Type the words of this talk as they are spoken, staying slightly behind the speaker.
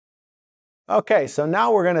Okay, so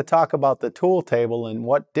now we're going to talk about the tool table and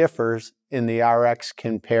what differs in the RX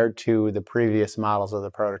compared to the previous models of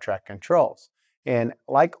the ProtoTRAK controls. And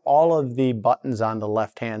like all of the buttons on the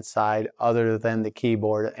left-hand side, other than the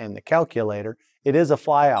keyboard and the calculator, it is a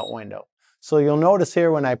flyout window. So you'll notice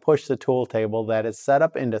here when I push the tool table that it's set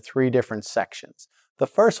up into 3 different sections. The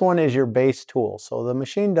first one is your base tool. So the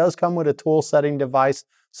machine does come with a tool setting device,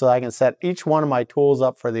 so I can set each one of my tools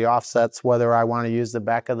up for the offsets, whether I want to use the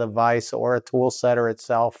back of the vise or a tool setter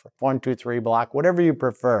itself, 1, 2, 3 block, whatever you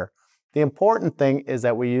prefer. The important thing is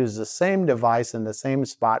that we use the same device in the same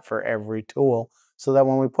spot for every tool, so that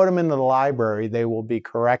when we put them into the library, they will be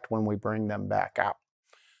correct when we bring them back out.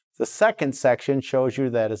 The second section shows you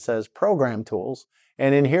that it says Program Tools,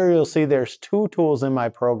 and in here you'll see there's 2 tools in my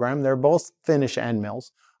program. They're both finish end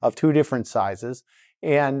mills of 2 different sizes.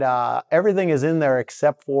 And everything is in there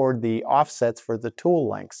except for the offsets for the tool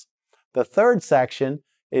lengths. The third section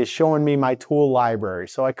is showing me my tool library.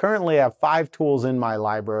 So I currently have 5 tools in my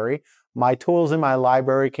library. My tools in my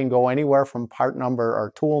library can go anywhere from part number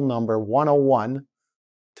or tool number 101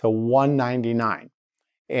 to 199.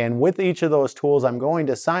 And with each of those tools, I'm going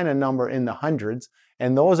to assign a number in the hundreds.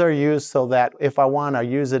 And those are used so that if I want to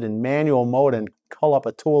use it in manual mode and call up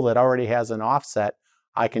a tool that already has an offset,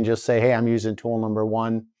 I can just say, hey, I'm using tool number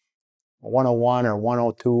 101 or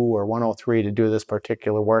 102 or 103 to do this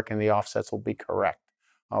particular work, and the offsets will be correct.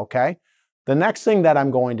 Okay? The next thing that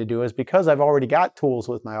I'm going to do is, because I've already got tools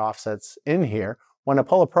with my offsets in here, when I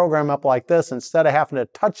pull a program up like this, instead of having to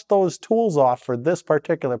touch those tools off for this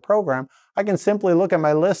particular program, I can simply look at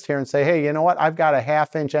my list here and say, hey, you know what? I've got a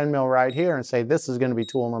 1/2 inch end mill right here, and say this is going to be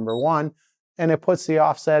tool number 1, and it puts the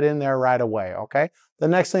offset in there right away. Okay? The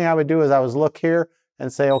next thing I would do is I would look here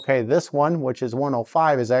and say, okay, this one, which is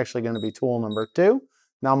 105, is actually going to be tool number 2.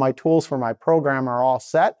 Now my tools for my program are all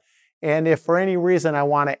set. And if for any reason I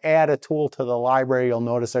want to add a tool to the library, you'll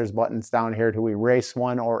notice there's buttons down here to erase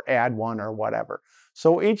one or add one or whatever.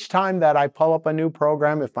 So each time that I pull up a new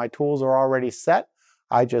program, if my tools are already set,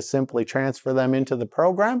 I just simply transfer them into the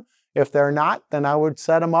program. If they're not, then I would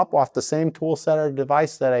set them up off the same tool setter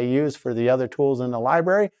device that I use for the other tools in the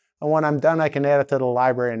library. And when I'm done, I can add it to the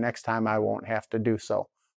library, and next time I won't have to do so.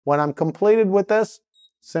 When I'm completed with this,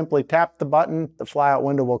 simply tap the button, the flyout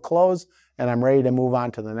window will close, and I'm ready to move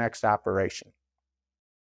on to the next operation.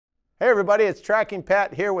 Hey everybody, it's TRAKing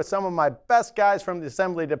Pat here with some of my best guys from the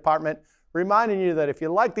assembly department, reminding you that if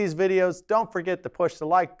you like these videos, don't forget to push the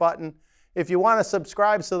like button. If you want to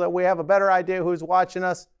subscribe so that we have a better idea who's watching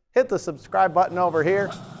us, hit the subscribe button over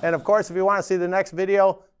here. And of course, if you want to see the next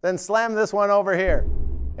video, then slam this one over here.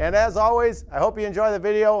 And as always, I hope you enjoy the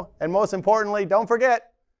video, and most importantly, don't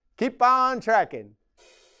forget, keep on tracking.